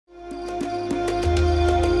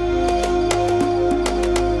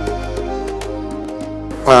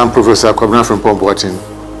I'm Professor Kwabena Frimpong Boateng.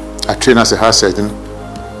 I train as a heart surgeon,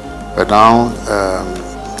 but now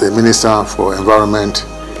the Minister for Environment,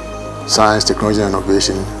 Science, Technology and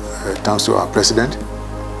Innovation, thanks to our President.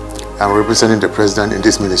 I'm representing the President in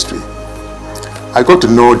this ministry. I got to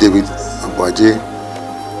know David Boateng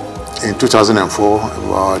in 2004,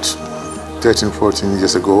 about 13, 14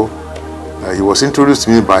 years ago. He was introduced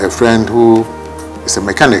to me by a friend who is a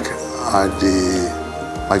mechanic at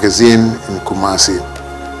the magazine in Kumasi.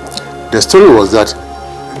 The story was that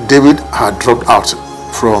David had dropped out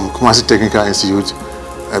from Kumasi Technical Institute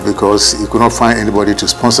because he could not find anybody to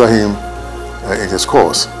sponsor him in his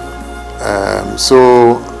course.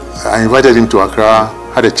 So I invited him to Accra,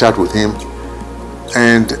 had a chat with him,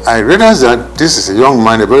 and I realized that this is a young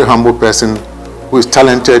man, a very humble person who is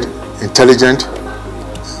talented, intelligent,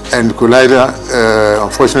 and could either,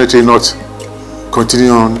 unfortunately, not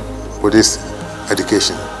continue on with his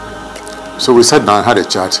education. So we sat down, had a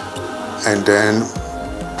chat, and then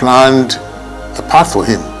planned a path for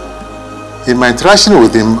him. In my interaction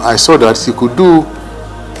with him, I saw that he could do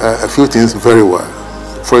a few things very well.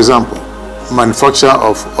 For example, manufacture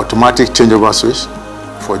of automatic changeover switch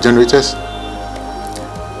for generators.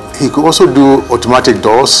 He could also do automatic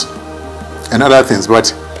doors and other things,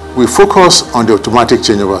 but we focus on the automatic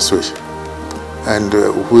changeover switch, and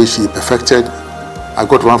which he perfected. I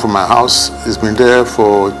got one from my house. It's been there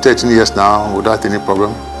for 13 years now without any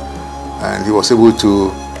problem, and he was able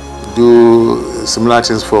to do similar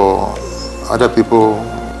things for other people,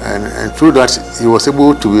 and through that he was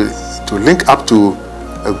able to link up to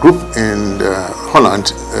a group in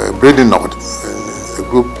Holland, Brady Nord,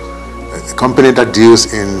 a company that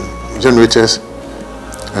deals in generators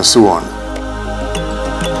and so on.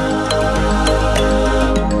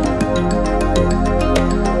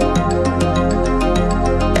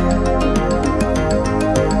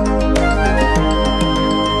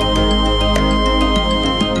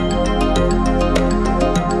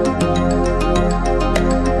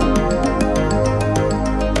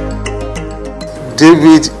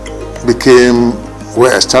 David became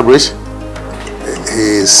well established.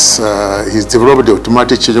 He's developed the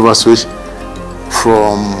automatic changeover switch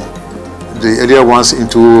from the earlier ones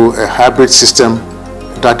into a hybrid system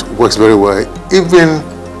that works very well, even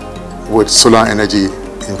with solar energy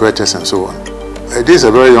inverters and so on. This is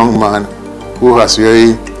a very young man who has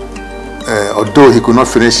really, although he could not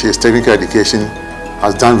finish his technical education,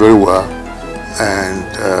 has done very well, and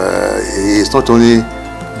he is not only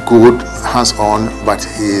good hands-on, but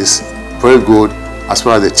he is very good as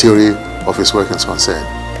far as the theory of his work is concerned.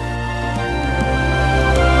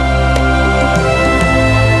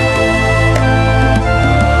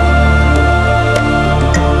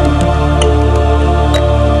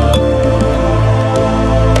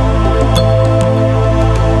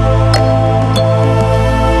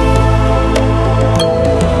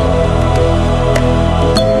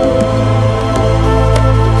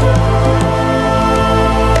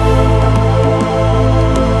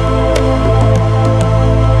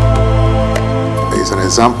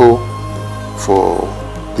 Example for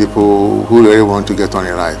people who really want to get on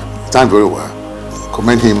in life. He's done very well.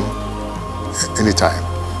 Commend him anytime.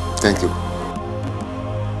 Thank you.